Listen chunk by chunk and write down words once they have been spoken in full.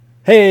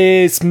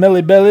Hey,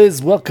 Smelly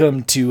Bellies!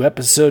 Welcome to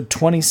episode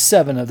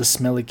 27 of the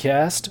Smelly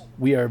Cast.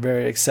 We are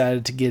very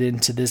excited to get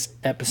into this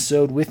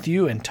episode with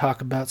you and talk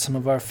about some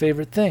of our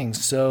favorite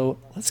things. So,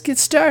 let's get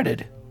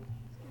started.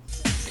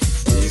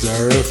 These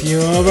are a few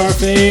of our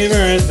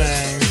favorite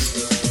things.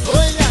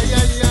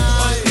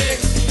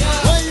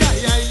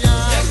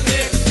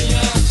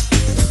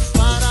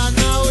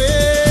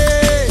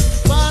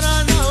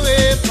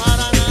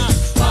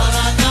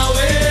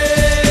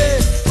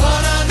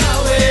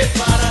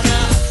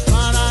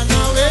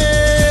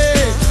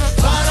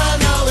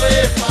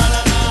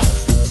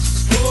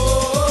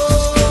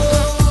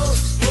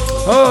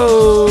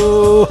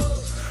 Oh!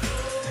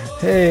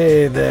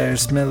 Hey there,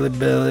 Smelly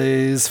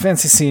Bellies.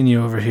 Fancy seeing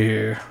you over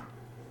here.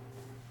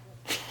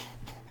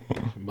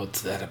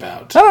 What's that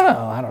about?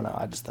 I don't know.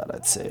 I just thought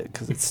I'd say it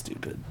because it's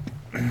stupid.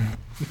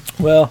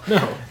 Well,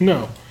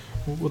 No.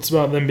 What's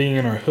about them being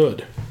in our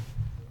hood?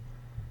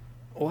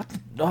 what?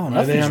 Oh, Why are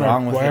nothing's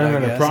wrong with it, Why I are they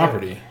on our guess.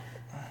 property?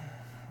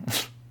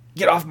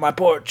 Get off my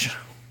porch.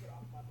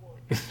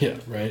 Yeah,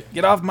 right.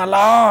 Get off my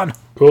lawn.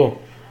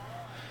 Cool.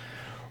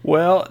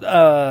 Well,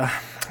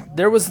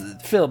 there was,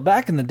 Phil,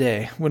 back in the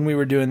day when we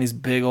were doing these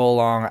big old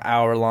long,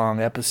 hour-long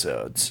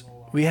episodes,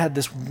 we had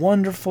this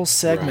wonderful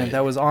segment Right.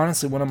 that was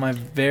honestly one of my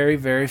very,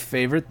 very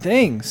favorite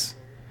things.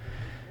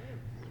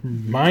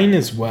 Mine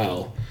as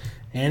well.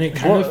 And it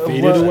kind of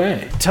faded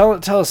away. Tell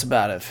us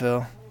about it,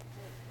 Phil.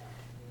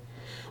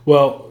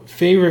 Well,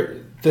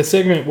 the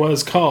segment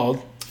was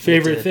called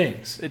Favorite did.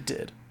 Things. It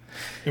did.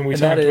 And we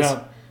And that talked is-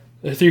 about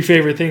the 3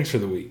 favorite things for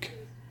the week.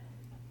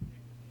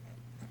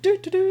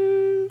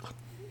 Do-do-do.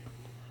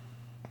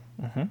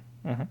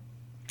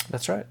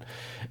 That's right.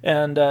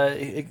 And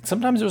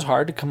sometimes it was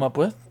hard to come up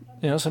with.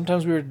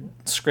 Sometimes we were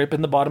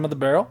scraping the bottom of the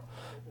barrel.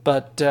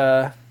 But,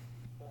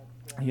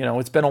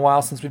 it's been a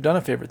while since we've done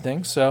a favorite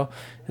thing. So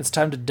it's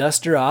time to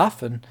dust her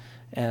off and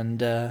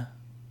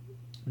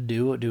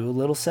do a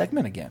little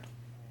segment again.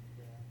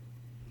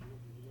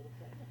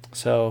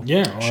 So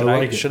Yeah, should I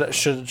like it.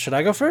 should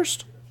I go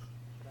first?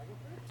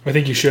 I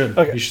think you should.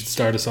 Okay. You should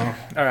start us off.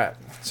 All right.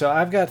 So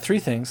I've got 3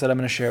 things that I'm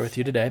going to share with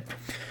you today.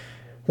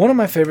 One of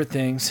my favorite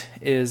things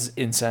is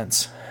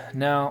incense.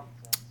 Now,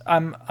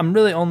 I'm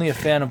really only a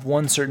fan of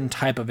one certain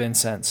type of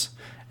incense,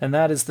 and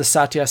that is the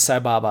Satya Sai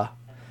Baba.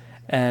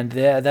 And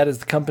that is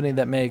the company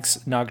that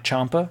makes Nag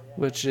Champa,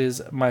 which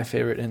is my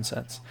favorite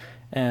incense.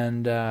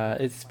 And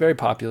it's very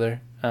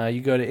popular.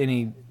 You go to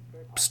any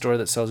store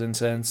that sells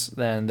incense,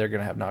 then they're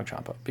going to have Nag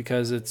Champa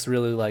because it's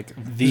really like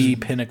the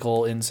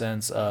pinnacle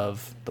incense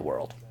of the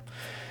world.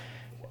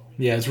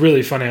 Yeah, it's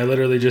really funny. I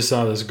literally just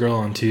saw this girl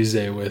on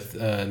Tuesday with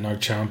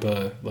Nag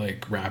Champa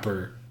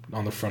wrapper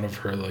on the front of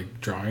her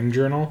drawing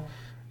journal,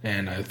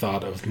 and I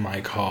thought of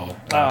Mike Hall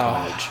in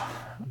college.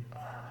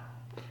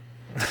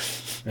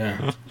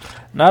 Yeah,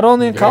 Not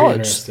only in Very college,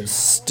 interesting.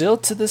 still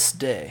to this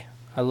day,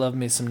 I love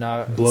me some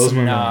Nog. Blows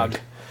my mind.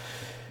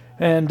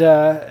 And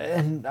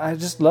I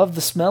just love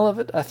the smell of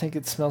it. I think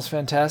it smells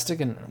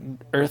fantastic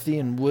and earthy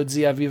and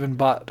woodsy. I've even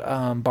bought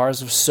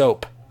bars of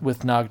soap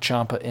with Nag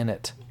Champa in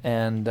it.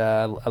 And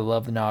I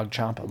love the Nag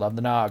Champa. I love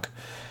the Nog.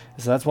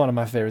 So that's one of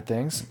my favorite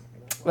things.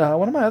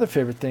 One of my other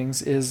favorite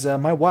things is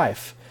my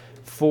wife,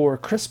 for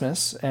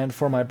Christmas and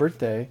for my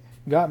birthday,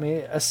 got me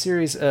a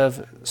series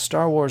of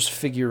Star Wars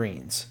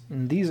figurines.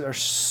 And these are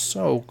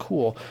so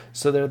cool.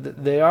 So they're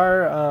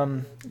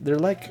kind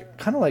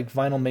of like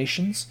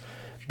Vinylmations,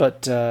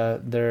 but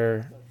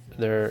they're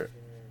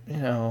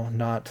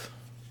not.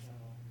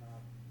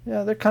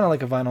 Yeah, they're kind of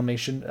like a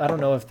Vinylmation. I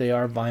don't know if they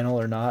are vinyl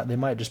or not. They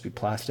might just be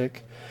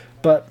plastic.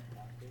 But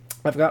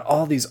I've got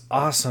all these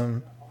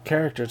awesome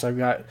characters. I've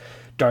got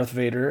Darth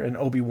Vader and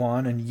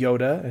Obi-Wan and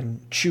Yoda and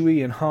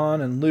Chewie and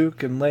Han and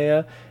Luke and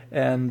Leia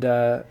and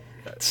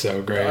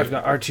so great. I've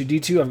got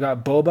R2-D2. I've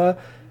got Boba.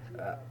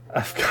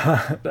 I've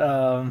got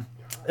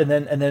and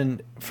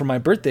then for my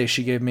birthday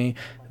she gave me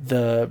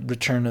the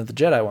Return of the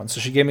Jedi one.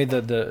 So she gave me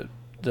the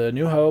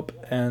New Hope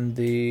and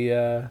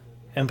the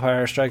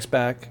Empire Strikes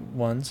Back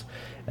ones,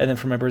 and then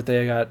for my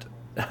birthday I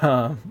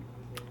got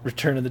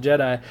Return of the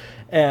Jedi,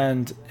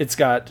 and it's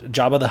got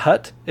Jabba the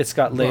Hutt. It's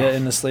got Leia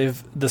in the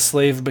slave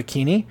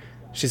bikini.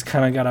 She's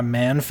kind of got a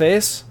man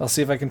face. I'll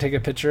see if I can take a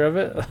picture of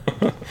it.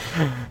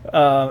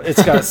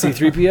 It's got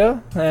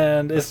C-3PO,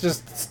 and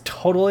it's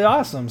totally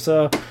awesome.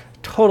 So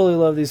totally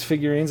love these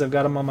figurines. I've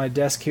got them on my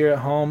desk here at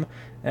home,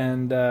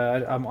 and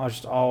I'm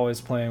just always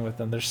playing with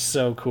them. They're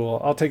so cool.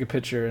 I'll take a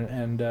picture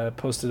and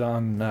post it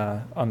in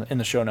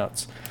the show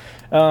notes.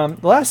 The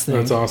last thing.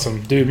 That's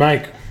awesome, dude.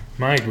 Mike,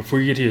 before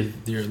you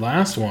get to your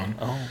last one,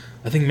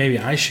 I think maybe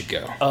I should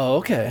go. Oh,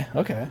 okay.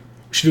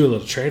 We should do a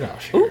little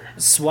trade-off here. Ooh,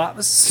 swap.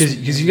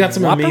 Because you got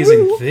some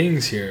amazing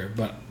things here,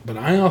 but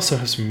I also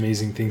have some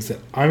amazing things that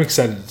I'm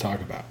excited to talk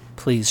about.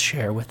 Please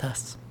share with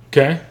us.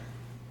 Okay?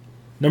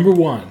 Number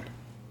 1,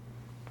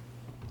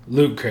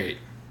 Loot Crate.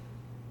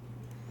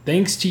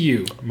 Thanks to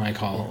you, Mike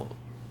Hall.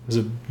 It was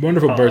a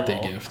wonderful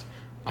birthday gift.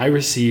 I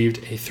received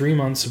a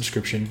 3-month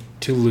subscription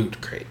to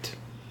Loot Crate.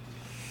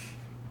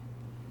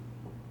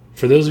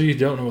 for those of you who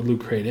don't know what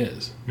Loot Crate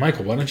is,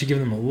 Michael, why don't you give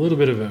them a little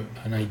bit of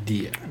an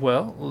idea?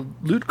 Well,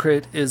 Loot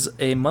Crate is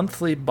a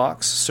monthly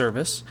box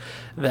service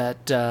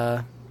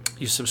that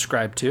you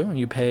subscribe to, and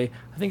you pay,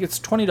 I think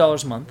it's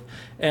 $20 a month,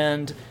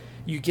 and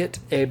you get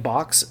a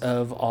box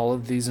of all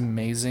of these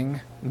amazing,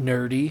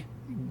 nerdy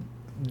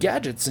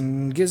gadgets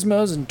and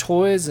gizmos and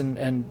toys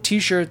and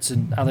t-shirts,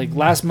 and like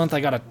last month I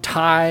got a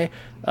tie,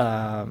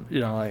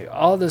 like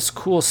all this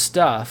cool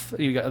stuff.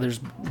 There's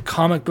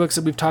comic books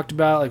that we've talked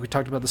about, like we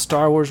talked about the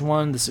Star Wars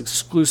one, this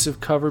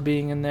exclusive cover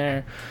being in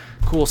there,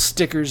 cool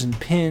stickers and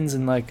pins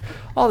and like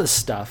all this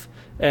stuff,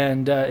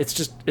 and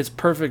it's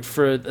perfect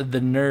for the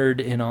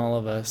nerd in all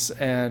of us,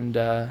 and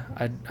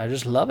I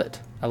just love it.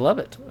 I love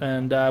it,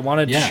 and I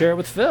wanted to share it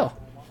with Phil.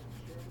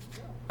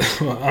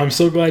 Well, I'm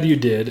so glad you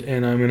did,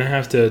 and I'm gonna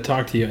have to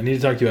talk to you. I need to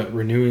talk to you about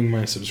renewing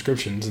my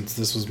subscription since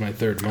this was my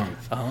 3rd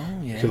month. Oh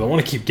yeah, because I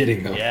want to keep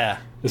getting them. Yeah,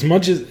 as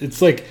much as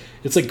it's like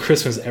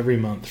Christmas every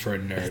month for a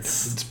nerd.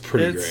 It's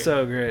pretty great. It's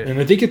so great, and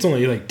I think it's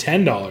only like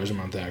 $10 a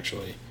month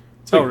actually.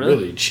 It's like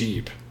really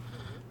cheap.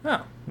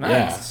 Oh,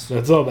 nice. Yeah,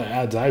 that's all the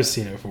ads I've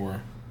seen it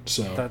for.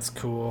 So that's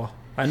cool.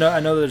 I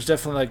know there's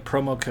definitely like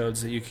promo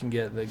codes that you can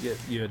get that get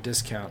you a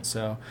discount.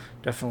 So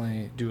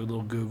definitely do a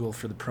little Google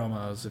for the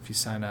promos if you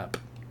sign up.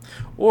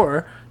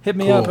 Or hit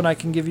me up and I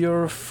can give you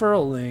a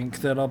referral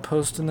link that I'll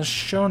post in the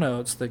show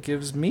notes that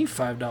gives me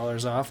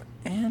 $5 off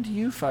and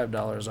you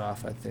 $5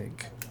 off, I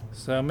think.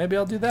 So maybe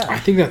I'll do that. I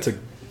think that's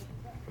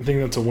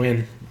a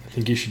win. I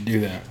think you should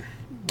do that.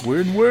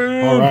 Win.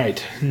 All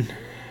right.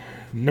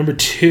 Number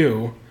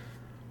 2,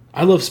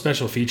 I love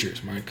special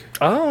features, Mike.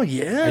 Oh,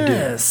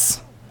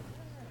 yes.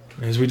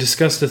 I do. As we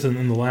discussed it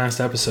in the last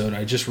episode,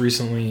 I just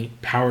recently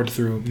powered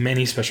through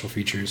many special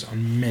features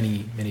on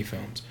many, many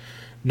films.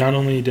 Not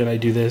only did I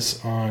do this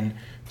on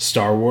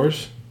Star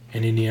Wars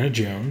and Indiana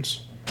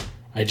Jones,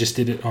 I just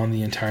did it on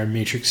the entire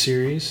Matrix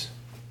series,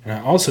 and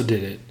I also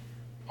did it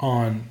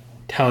on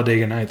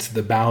Talladega Nights,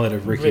 The Ballad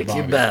of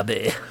Ricky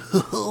Bobby.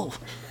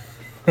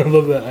 I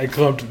love that I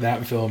clumped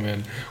that film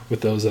in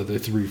with those other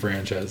 3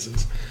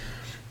 franchises.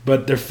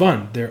 But they're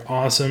fun. They're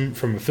awesome.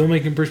 From a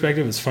filmmaking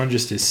perspective, it's fun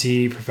just to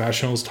see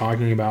professionals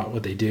talking about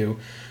what they do.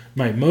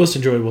 My most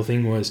enjoyable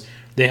thing was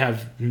they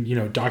have,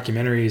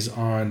 documentaries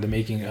on the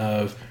making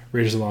of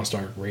Raiders of the Lost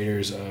Ark,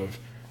 Raiders of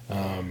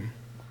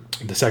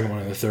the 2nd one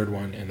and the 3rd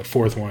one and the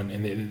 4th one,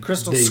 and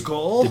Crystal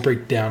Skull. They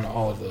break down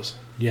all of those.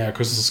 Yeah,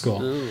 Crystal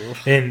Skull. Ooh.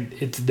 And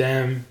it's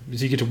them.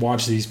 So you get to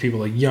watch these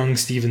people like young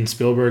Steven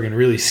Spielberg and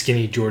really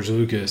skinny George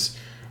Lucas,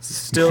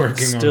 still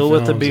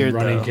with the beard,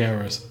 running though.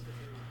 cameras.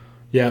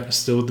 Yeah,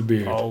 still with the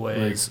beard.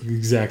 Always. Like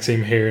exact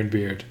same hair and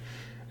beard.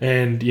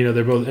 And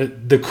they're both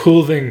the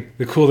cool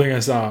thing I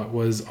saw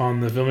was on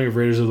the filming of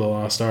Raiders of the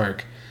Lost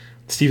Ark,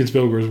 Steven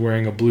Spielberg was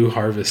wearing a Blue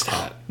Harvest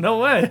hat. No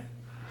way.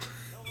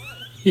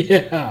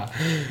 Yeah,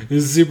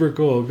 it's super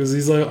cool because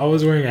he's like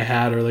always wearing a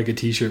hat or like a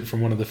t-shirt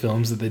from one of the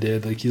films that they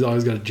did. Like he's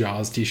always got a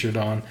Jaws t-shirt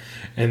on,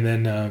 and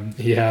then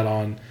he had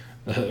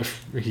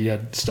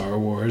Star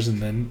Wars,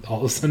 and then all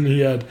of a sudden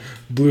he had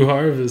Blue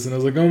Harvest, and I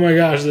was like, oh my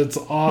gosh, that's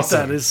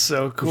awesome. That is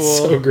so cool. It's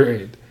so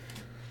great.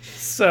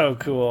 So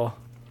cool.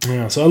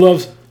 Yeah, so I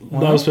love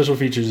special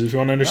features. If you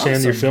want to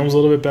understand your films a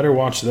little bit better,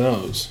 watch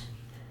those.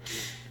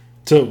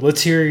 So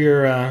let's hear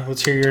your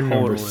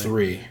number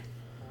 3.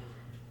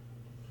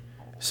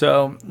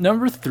 So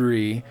number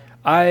 3,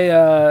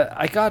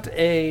 I got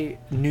a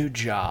new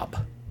job,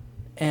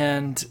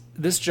 and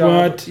this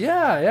job. What?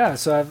 Yeah.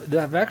 So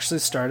I've actually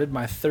started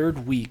my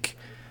 3rd week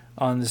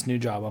on this new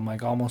job. I'm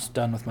like almost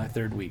done with my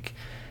 3rd week,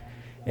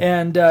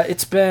 and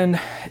it's been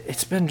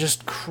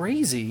just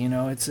crazy.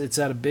 It's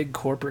at a big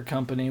corporate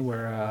company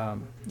where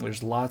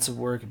there's lots of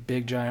work, a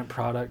big giant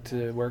product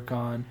to work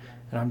on,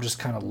 and I'm just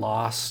kind of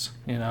lost.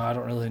 I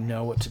don't really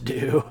know what to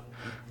do.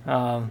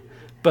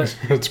 But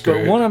That's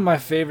great. But one of my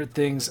favorite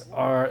things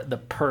are the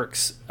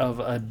perks of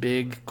a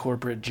big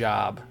corporate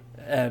job,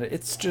 and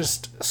it's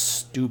just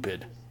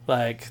stupid.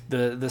 Like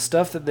the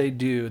stuff that they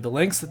do, the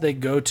lengths that they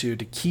go to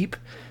keep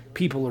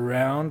people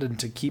around and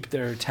to keep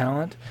their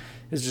talent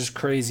is just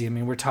crazy. I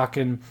mean, we're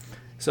talking,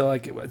 so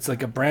like it's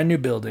like a brand new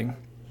building.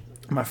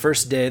 My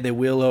first day, they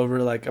wheel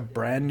over like a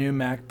brand new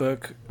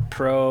MacBook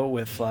Pro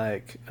with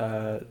like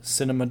a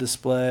cinema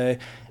display,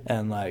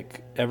 and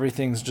like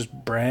everything's just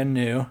brand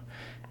new.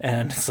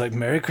 And it's like,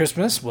 Merry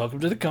Christmas, welcome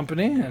to the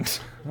company. And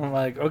I'm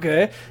like,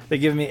 okay. They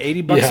give me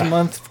 $80 a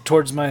month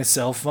towards my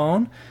cell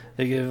phone.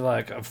 They give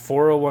like a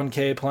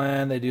 401k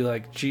plan. They do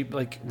like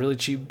really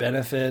cheap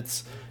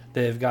benefits.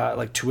 They've got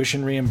like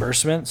tuition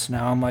reimbursements.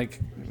 Now I'm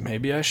like,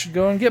 maybe I should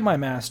go and get my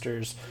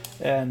master's.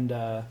 And,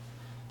 who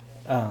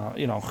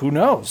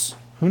knows?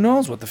 Who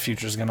knows what the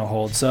future is going to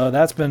hold? So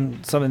that's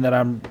been something that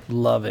I'm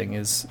loving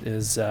is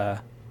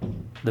the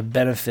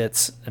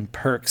benefits and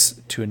perks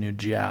to a new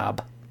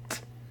job.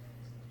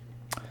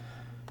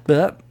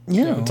 But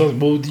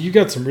well, you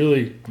got some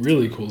really,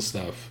 really cool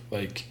stuff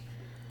like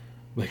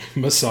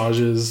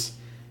massages,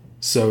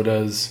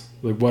 sodas,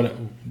 like what?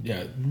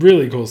 Yeah,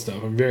 really cool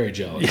stuff. I'm very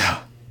jealous.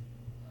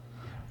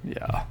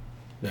 Yeah.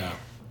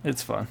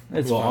 It's fun.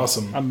 It's well, fun.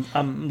 awesome.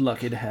 I'm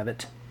lucky to have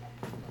it.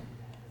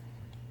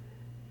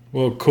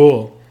 Well,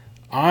 cool.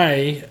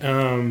 I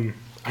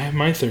have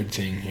my third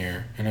thing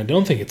here, and I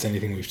don't think it's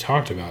anything we've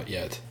talked about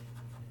yet,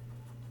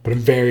 but I'm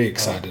very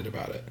excited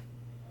about it.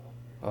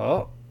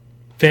 Oh.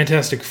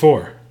 Fantastic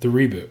Four, the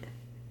reboot.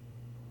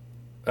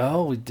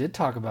 Oh, we did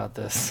talk about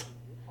this.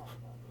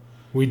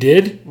 We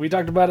did? We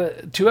talked about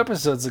it 2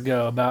 episodes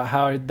ago about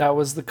how that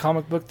was the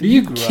comic book that Are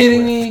you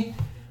kidding me?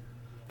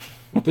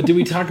 But did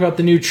we talk about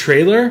the new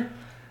trailer?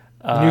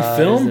 The new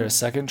film? Is there a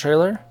second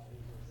trailer?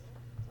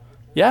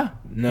 Yeah.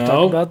 No. We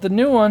talked about the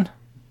new one.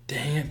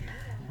 Dang it.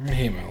 I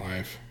hate my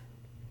life.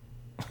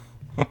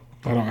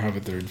 I don't have a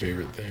third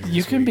favorite thing.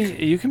 You can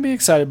be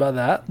excited about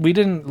that. We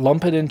didn't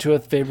lump it into a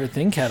favorite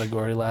thing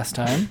category last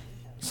time.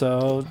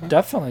 So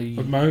definitely.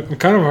 I'm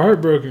kind of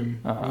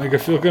heartbroken. Like, I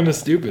feel kind of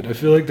stupid. I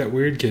feel like that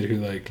weird kid who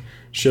like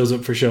shows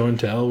up for show and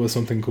tell with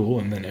something cool,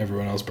 and then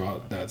everyone else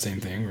brought that same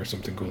thing or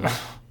something cool.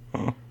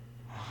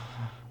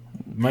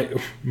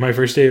 My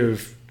first day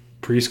of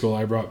preschool,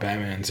 I brought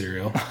Batman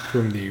cereal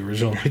from the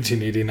original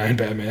 1989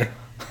 Batman.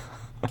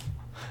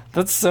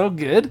 That's so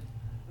good.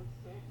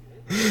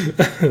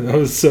 That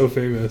was so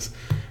famous.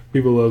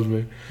 People loved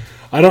me.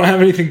 I don't have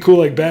anything cool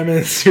like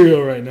Batman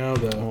cereal right now,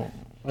 though.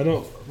 I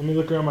don't. Let me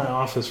look around my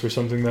office for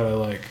something that I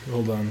like.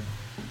 Hold on.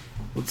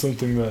 What's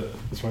something that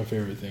is my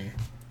favorite thing?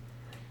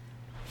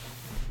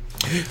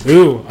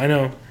 Ooh, I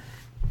know.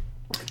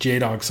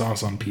 J-Dog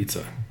sauce on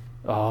pizza.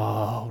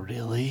 Oh,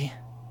 really?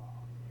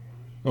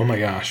 Oh my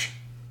gosh.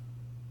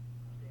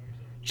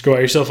 Just go out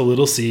yourself a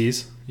little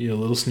C's. You get a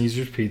little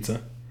Sneezer's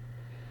pizza.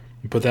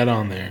 You put that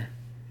on there.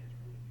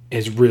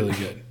 It's really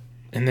good.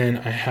 And then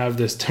I have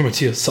this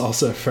tomatillo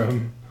salsa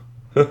from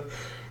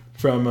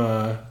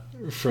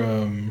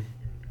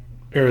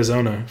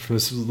Arizona, from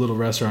this little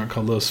restaurant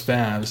called Los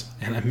Favs,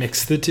 and I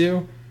mixed the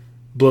two.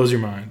 Blows your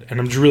mind. And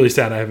I'm just really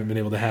sad I haven't been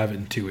able to have it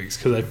in 2 weeks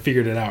because I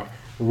figured it out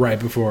right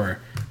before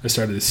I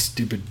started this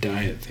stupid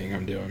diet thing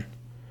I'm doing.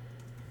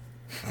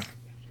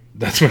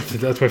 That's my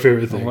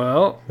favorite thing.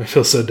 Well, I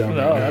feel so dumb.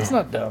 No, right now. that's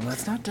not dumb.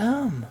 That's not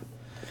dumb.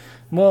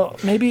 Well,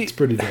 maybe It's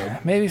pretty dumb.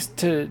 Maybe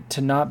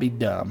to not be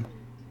dumb,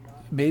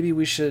 maybe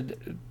we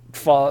should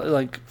fall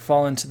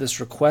into this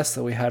request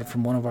that we had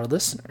from one of our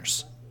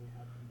listeners,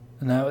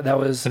 and that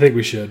was. I think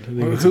we should. I think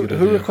that's a good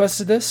who idea.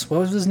 requested this? What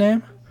was his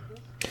name?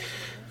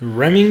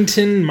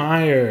 Remington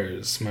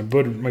Myers, my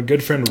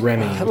good friend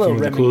Remy. Hello, one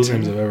of the coolest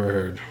Remington. names I've ever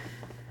heard.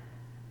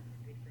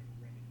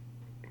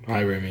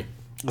 Hi, Remy.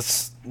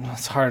 That's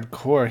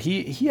hardcore.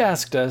 He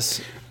asked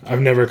us.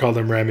 I've never called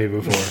him Remy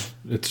before.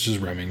 It's just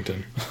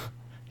Remington.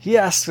 He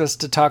asked us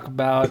to talk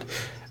about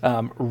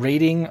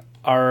rating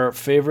our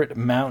favorite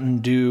Mountain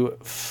Dew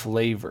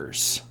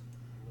flavors.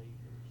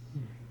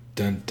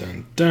 Dun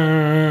dun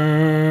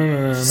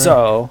dun.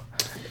 So,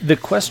 the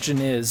question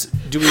is,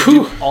 do we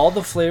do all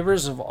the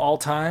flavors of all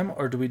time,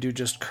 or do we do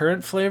just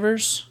current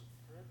flavors?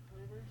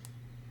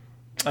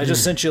 I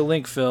just sent you a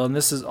link, Phil, and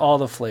this is all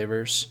the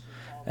flavors.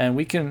 And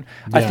we can...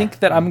 I Yeah. think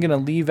that I'm going to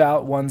leave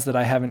out ones that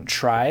I haven't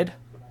tried.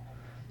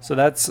 So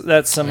that's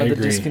some I of the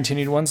agree.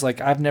 discontinued ones.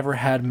 Like, I've never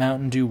had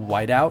Mountain Dew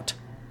Whiteout.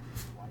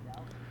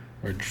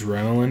 Or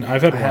Adrenaline.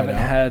 I've had I haven't Whiteout.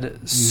 had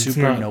not-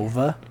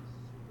 Supernova.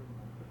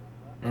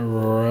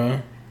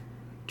 Aurora.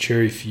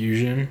 Cherry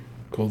Fusion.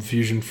 Cold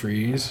Fusion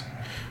Freeze.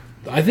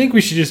 I think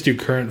we should just do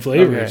current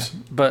flavors.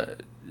 Okay,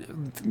 but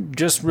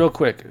just real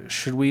quick,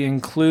 should we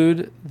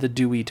include the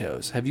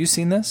Dewitos? Have you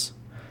seen this?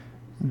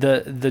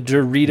 The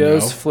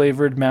Doritos No.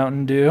 flavored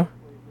Mountain Dew?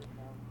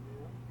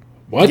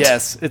 What?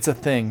 Yes, it's a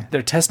thing.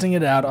 They're testing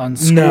it out on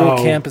school No.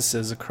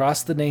 campuses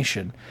across the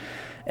nation.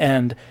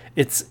 And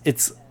it's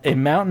a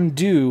Mountain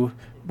Dew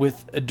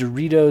with a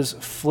Doritos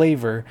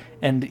flavor,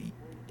 and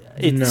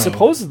it No.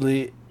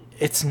 supposedly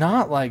it's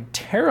not like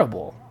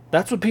terrible.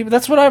 That's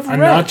what I've A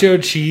read.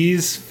 nacho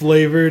cheese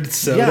flavored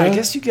soda? Yeah, I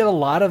guess you get a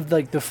lot of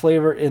like the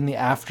flavor in the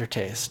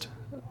aftertaste.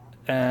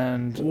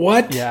 And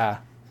What? yeah.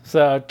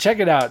 So check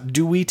it out.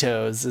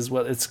 Dewitos is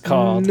what it's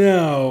called.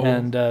 No.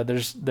 And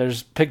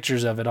there's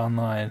pictures of it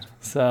online.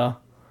 So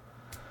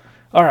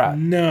all right.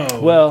 No.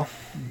 Well,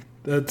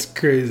 That's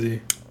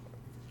crazy.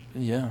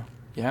 yeah.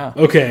 Yeah.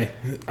 Okay.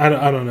 I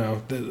don't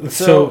know.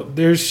 So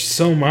there's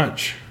so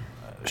much.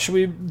 Should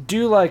we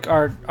do like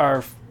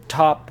our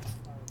top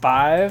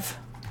 5?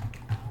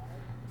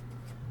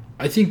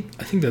 I think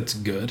that's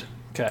good.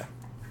 Okay.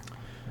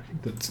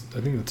 I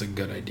think that's a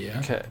good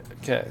idea.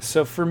 Okay.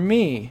 So for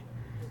me,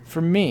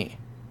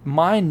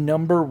 my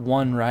number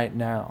 1 right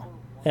now,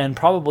 and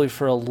probably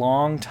for a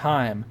long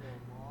time,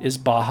 is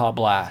Baja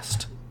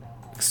Blast,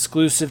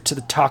 exclusive to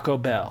the Taco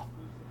Bell,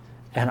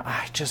 and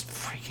I just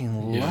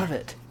freaking love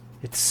it.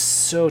 It's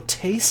so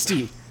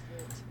tasty.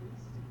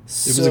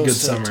 It was a good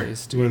summer.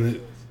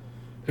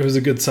 It was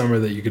a good summer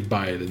that you could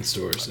buy it in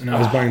stores, and I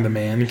was buying the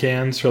man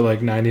cans for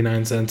like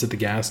 99 cents at the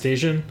gas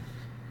station.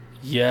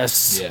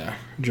 Yes. Yeah,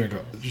 drink a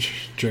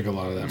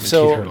lot of that. My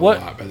So teeth hurt a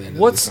lot by the end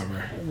of the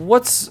summer.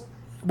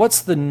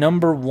 What's the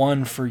number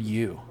 1 for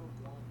you?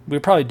 We're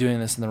probably doing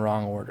this in the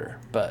wrong order,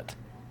 but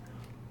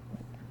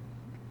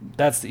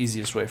that's the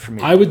easiest way for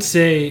me. I would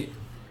say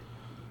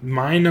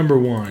my number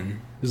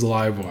 1 is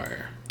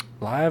Livewire.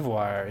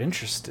 Livewire,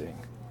 interesting.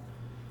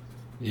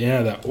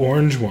 Yeah, that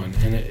orange one,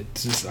 and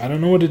it's just, I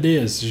don't know what it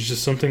is. There's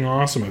just something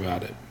awesome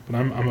about it, but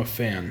I'm a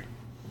fan.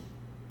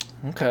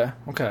 Okay.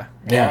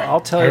 Yeah, Well,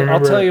 I'll tell I you.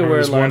 remember I'll tell you there where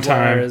was one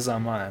time- Livewire is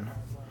on mine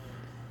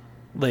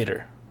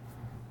later,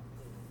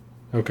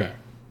 Okay.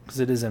 because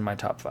it is in my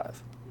top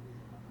 5.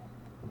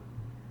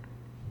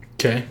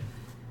 Okay.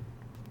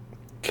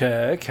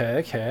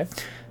 Okay.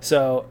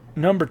 So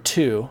number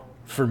 2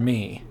 for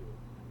me,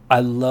 I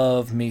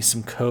love me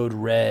some Code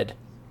Red.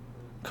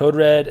 Code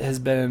Red has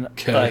been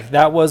like,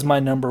 that was my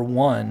number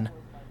 1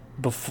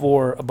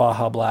 before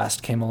Baja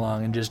Blast came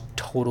along and just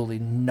totally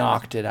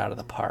knocked it out of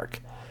the park.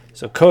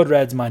 So Code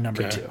Red's my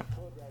number 2.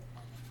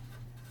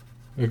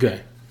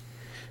 Okay.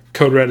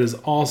 Code Red is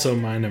also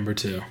my number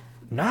 2.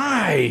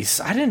 Nice.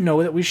 I didn't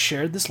know that we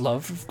shared this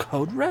love of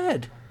Code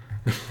Red.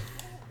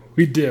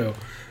 We do.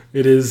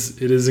 It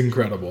is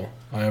incredible.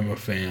 I am a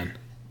fan.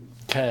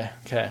 Okay.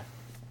 Okay.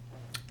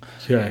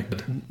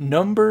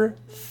 Number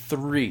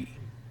 3.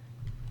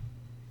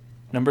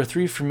 Number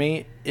 3 for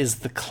me is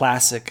the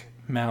classic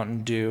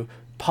Mountain Dew,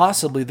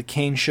 possibly the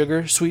cane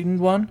sugar sweetened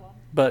one,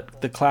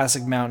 but the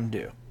classic Mountain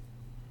Dew.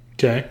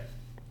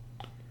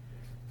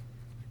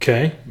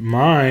 Okay.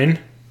 Mine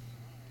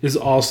is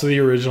also the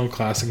original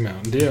classic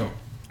Mountain Dew.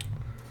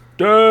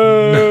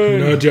 Dang!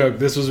 No joke.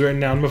 This was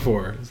written down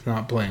before. It's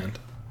not planned.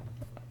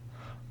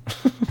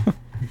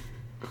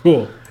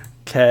 Cool.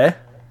 Okay.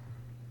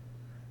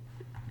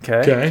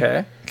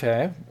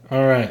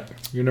 All right.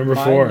 You're number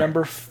My 4.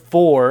 number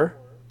 4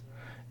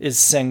 is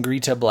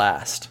Sangrita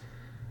Blast.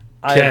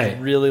 Okay. I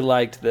really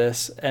liked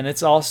this, and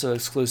it's also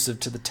exclusive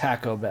to the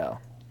Taco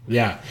Bell.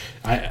 Yeah.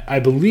 I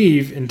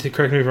believe, and to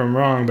correct me if I'm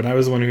wrong, but I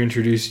was the one who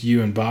introduced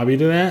you and Bobby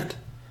to that.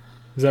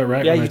 Is that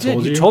right? Yeah, when you I did.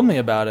 Told You told me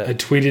about I it.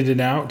 tweeted it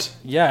out.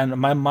 Yeah, and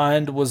my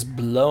mind was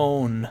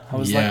blown. I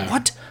was Yeah. like,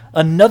 what?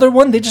 Another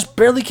one? They just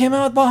barely came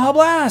out with Baja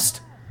Blast.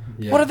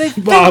 Yeah. What are they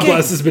Baja thinking?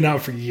 Blast has been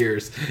out for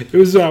years. It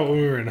was out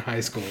when we were in high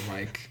school,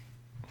 Mike.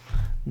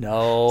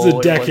 No, It was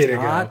a decade it was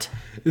ago. not.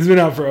 It's been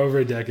out for over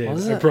a decade.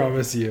 Was I it?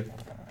 promise you.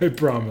 I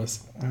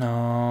promise.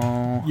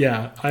 No.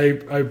 Yeah,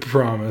 I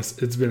promise.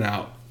 It's been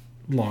out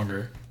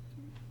longer.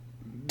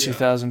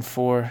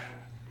 2004.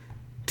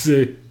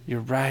 See? You're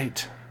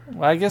right.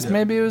 Well, I guess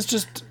maybe it was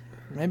just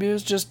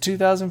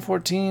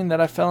 2014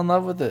 that I fell in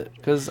love with it,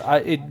 because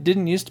it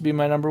didn't used to be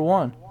my number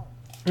 1.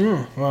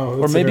 Oh, wow, Or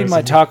that's maybe my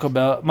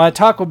interesting.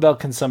 Taco Bell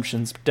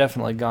consumption's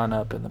definitely gone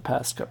up in the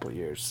past couple of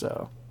years,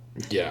 so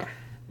Yeah.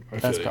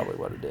 that's probably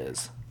what it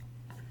is.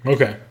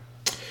 Okay.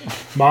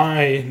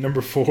 My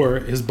number 4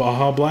 is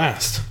Baja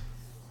Blast.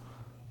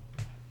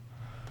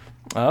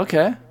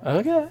 Okay.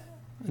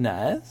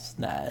 Nice.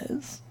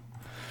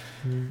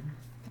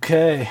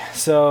 Okay,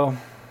 so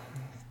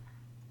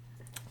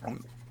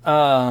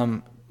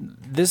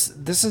this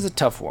is a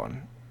tough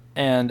one.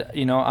 And,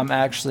 I'm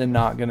actually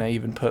not going to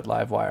even put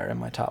Livewire in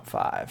my top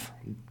 5.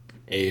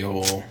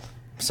 A-hole.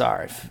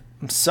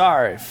 I'm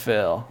sorry,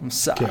 Phil. I'm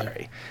sorry.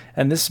 Okay.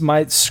 And this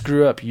might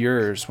screw up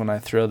yours when I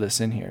throw this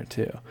in here,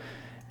 too.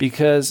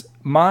 Because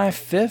my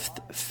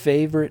 5th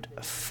favorite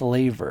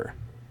flavor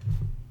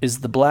is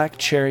the Black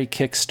Cherry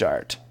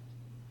Kickstart.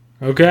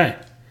 Okay.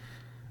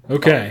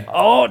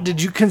 Oh,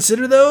 did you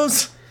consider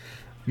those?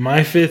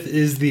 My 5th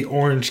is the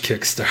Orange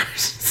Kickstart.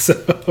 So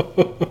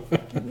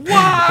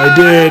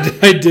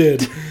I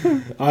did.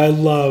 I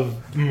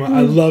love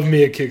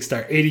me a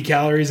Kickstart. 80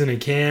 calories in a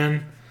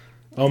can.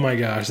 Oh my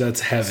gosh,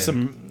 that's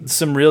heaven.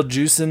 Some real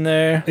juice in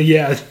there.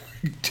 Yeah,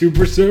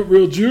 2%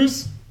 real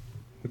juice.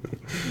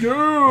 Yeah.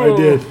 I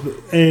did.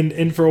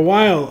 And for a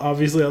while,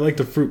 obviously I like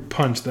the fruit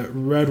punch, that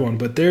red one,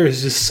 but there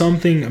is just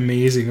something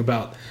amazing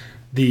about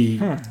the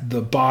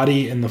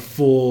body and the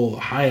full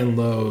high and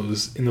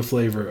lows in the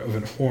flavor of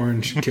an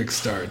orange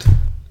Kickstart.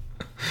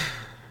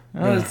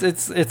 Oh,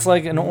 it's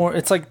like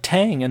it's like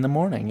Tang in the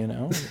morning,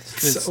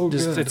 It's so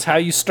good. It's how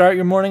you start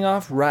your morning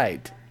off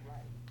right.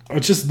 I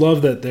just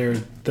love that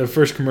the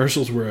first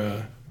commercials were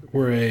a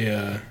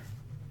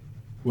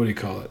what do you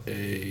call it?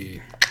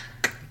 A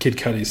Kid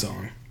Cudi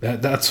song.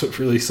 That's what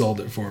really sold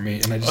it for me,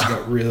 and I just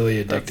got really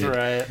addicted.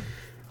 That's right.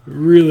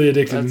 Really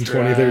addicted in That's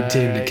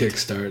 2013 right. to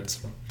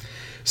Kickstarts.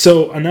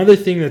 So another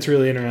thing that's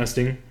really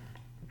interesting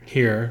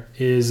here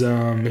is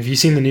have you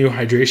seen the new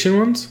hydration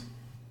ones?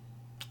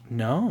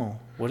 No.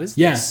 What is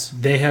Yes,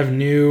 this? they have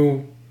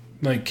new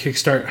like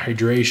Kickstart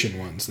hydration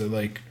ones. They're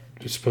like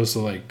you're supposed to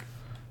like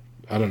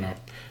I don't know.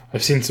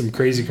 I've seen some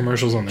crazy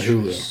commercials on the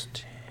Hulu.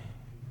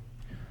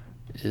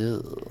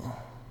 Ew.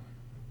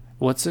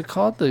 What's it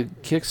called? The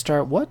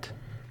Kickstart what?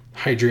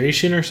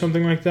 Hydration or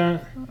something like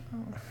that.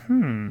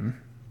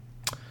 I'm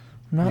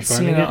not You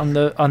seeing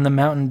finding it on the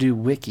Mountain Dew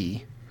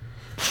wiki.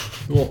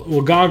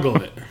 We'll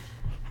goggle it.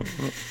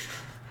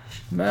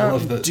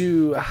 Mountain that.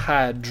 Dew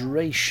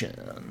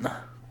hydration.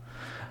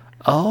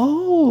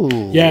 Oh.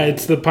 Yeah,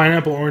 it's the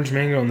pineapple, orange,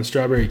 mango, and the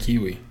strawberry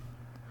kiwi.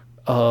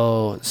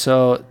 Oh,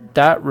 so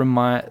that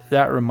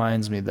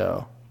reminds me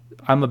though.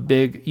 I'm a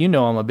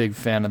big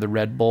fan of the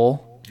Red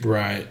Bull.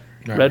 Right.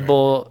 Red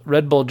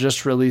Bull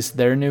just released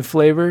their new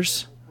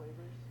flavors.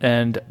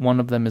 and one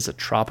of them is a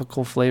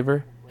tropical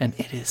flavor, and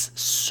it is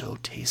so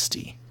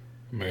tasty.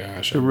 Oh my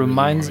gosh! It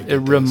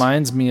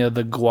reminds me of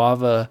the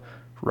guava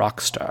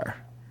Rockstar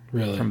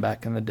really from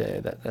back in the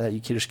day that you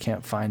just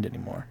can't find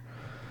anymore.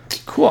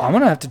 Cool. I'm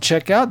gonna have to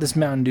check out this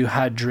Mountain Dew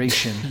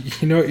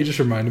hydration. You know what you just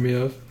reminded me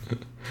of?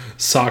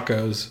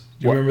 Sacos.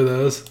 Do you remember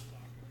those?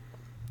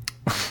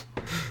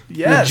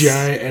 Yes. The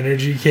giant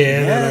energy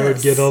can that I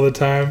would get all the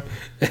time.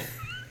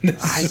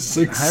 I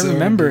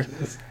remember.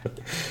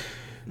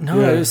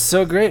 No, it was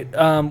so great.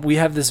 We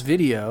have this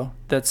video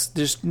that's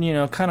just,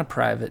 kind of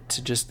private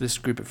to just this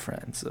group of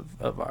friends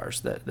of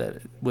ours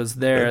that was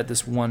there at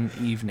this one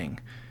evening.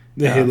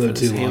 The Halo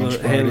 2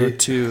 launch party. Halo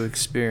 2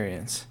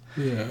 experience.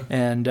 Yeah.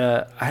 And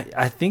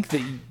I think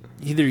that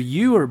either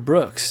you or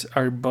Brooks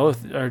are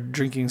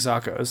drinking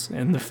Sacos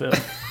in the film.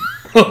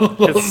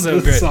 It's so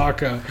great.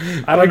 Sacco.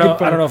 I don't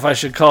know if I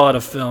should call it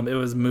a film. It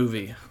was a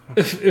movie.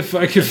 If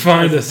I could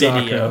find a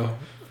video. Sacco,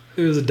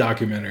 it was a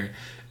documentary.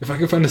 If I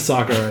could find a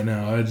Sacco right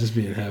now, I'd just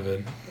be in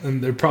heaven.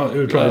 And it would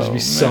probably just be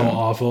so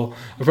awful.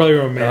 I'd probably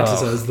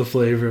romanticize the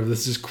flavor of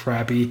this just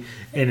crappy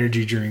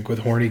energy drink with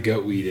horny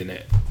goat weed in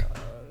it.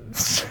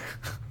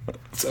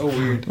 So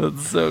weird.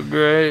 That's so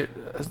great.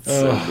 That's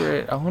so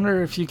great. I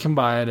wonder if you can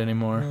buy it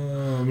anymore.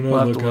 We'll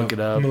have to look it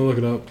up. I'm going to look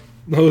it up.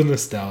 Oh,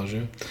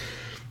 nostalgia.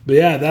 But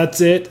yeah,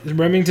 that's it.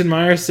 Remington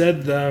Meyer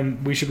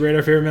said we should rate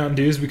our favorite Mountain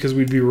Dews because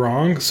we'd be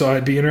wrong. So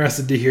I'd be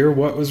interested to hear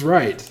what was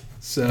right.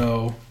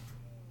 So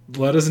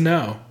let us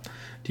know.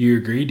 Do you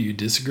agree? Do you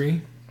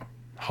disagree?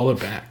 Holler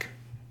back.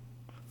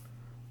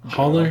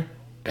 Holler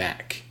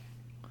back.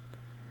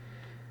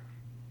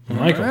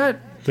 Michael, right.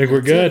 I think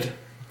we're good.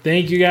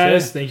 Thank you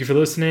guys. Good. Thank you for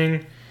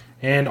listening.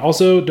 And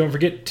also, don't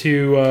forget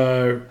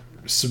to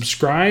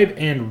subscribe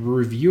and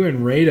review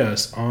and rate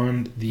us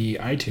on the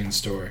iTunes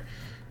store.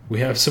 We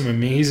have some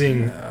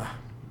amazing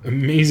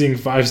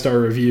 5-star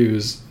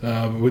reviews.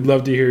 We'd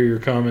love to hear your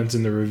comments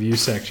in the review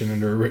section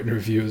under a written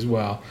review as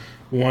well.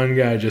 One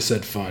guy just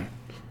said fun.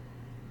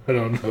 I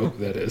don't know who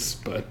that is,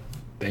 but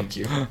thank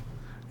you.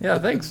 Yeah,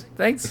 thanks.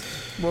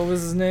 What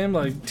was his name?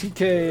 Like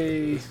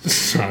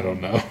TK... I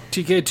don't know.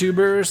 TK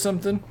Tuber or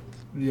something?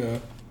 Yeah.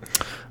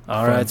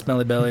 All right,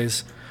 Smelly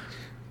Bellies.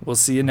 We'll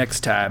see you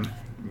next time.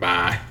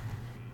 Bye.